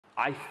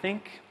I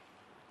think,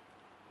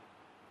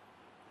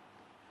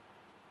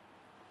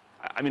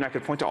 I mean, I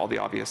could point to all the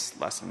obvious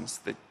lessons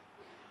that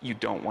you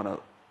don't want to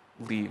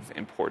leave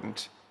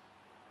important,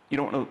 you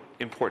don't want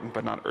important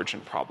but not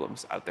urgent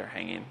problems out there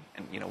hanging.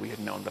 And, we had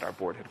known that our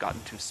board had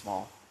gotten too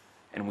small,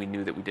 and we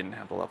knew that we didn't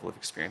have the level of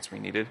experience we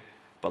needed.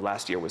 But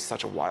last year was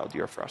such a wild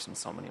year for us in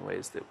so many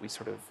ways that we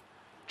sort of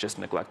just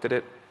neglected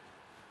it.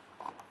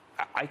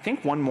 I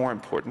think one more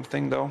important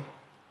thing, though,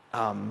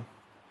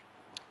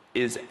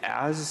 is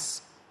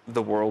as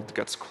the world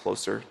gets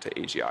closer to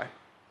AGI,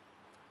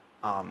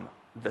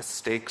 the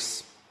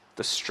stakes,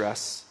 the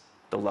stress,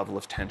 the level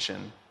of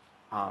tension,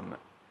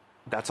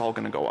 that's all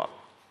going to go up.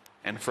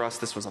 And for us,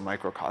 this was a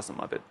microcosm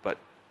of it, but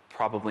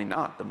probably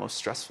not the most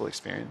stressful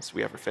experience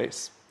we ever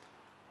face.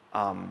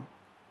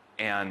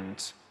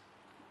 And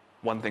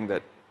one thing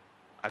that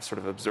I've sort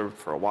of observed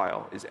for a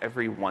while is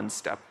every one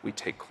step we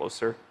take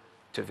closer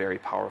to very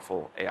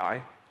powerful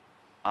AI,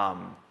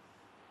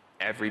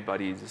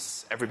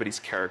 everybody's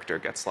character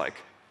gets like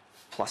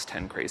plus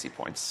 10 crazy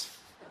points.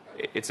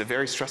 It's a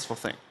very stressful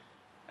thing,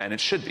 and it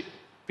should be,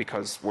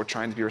 because we're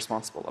trying to be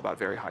responsible about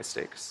very high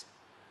stakes.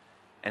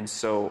 And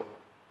so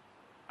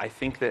I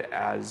think that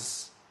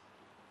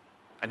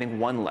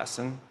one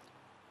lesson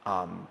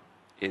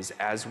is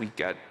as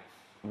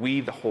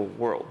we, the whole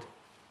world,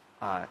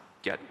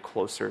 get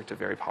closer to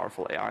very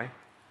powerful AI,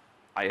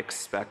 I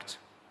expect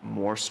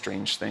more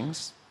strange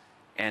things,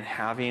 and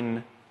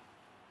having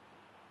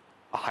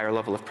a higher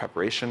level of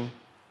preparation,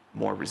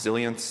 more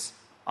resilience,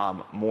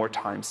 more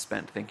time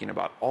spent thinking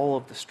about all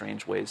of the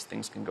strange ways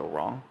things can go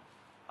wrong,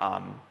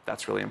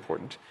 that's really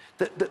important.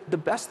 The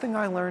best thing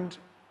I learned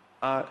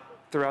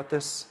throughout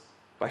this,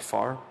 by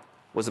far,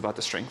 was about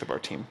the strength of our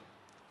team.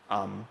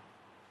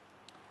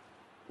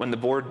 When the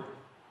board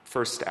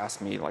first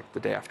asked me, like the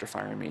day after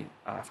firing me,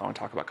 if I want to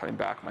talk about coming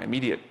back, my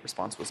immediate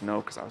response was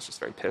no, because I was just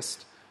very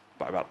pissed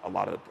about a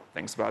lot of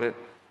things about it.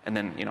 And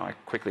then, I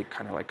quickly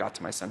kind of like got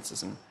to my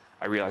senses, and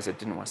I realized I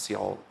didn't want to see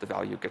all the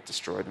value get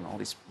destroyed and all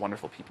these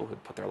wonderful people who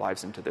had put their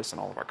lives into this and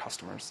all of our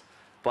customers.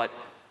 But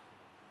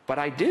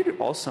I did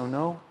also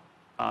know,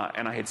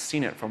 and I had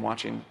seen it from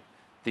watching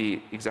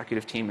the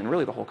executive team and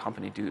really the whole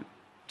company do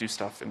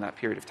stuff in that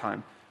period of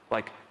time.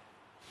 Like,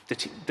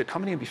 the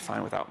company would be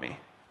fine without me.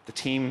 The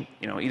team,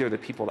 either the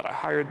people that I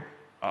hired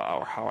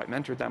or how I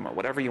mentored them or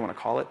whatever you want to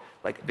call it,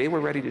 like they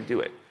were ready to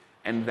do it.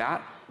 And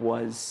that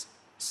was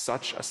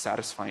such a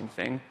satisfying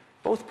thing,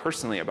 both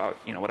personally about,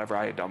 whatever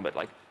I had done, but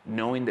like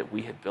knowing that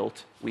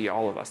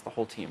all of us, the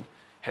whole team,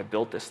 had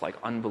built this like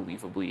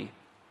unbelievably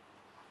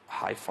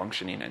high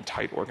functioning and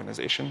tight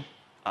organization.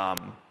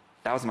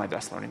 That was my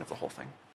best learning of the whole thing.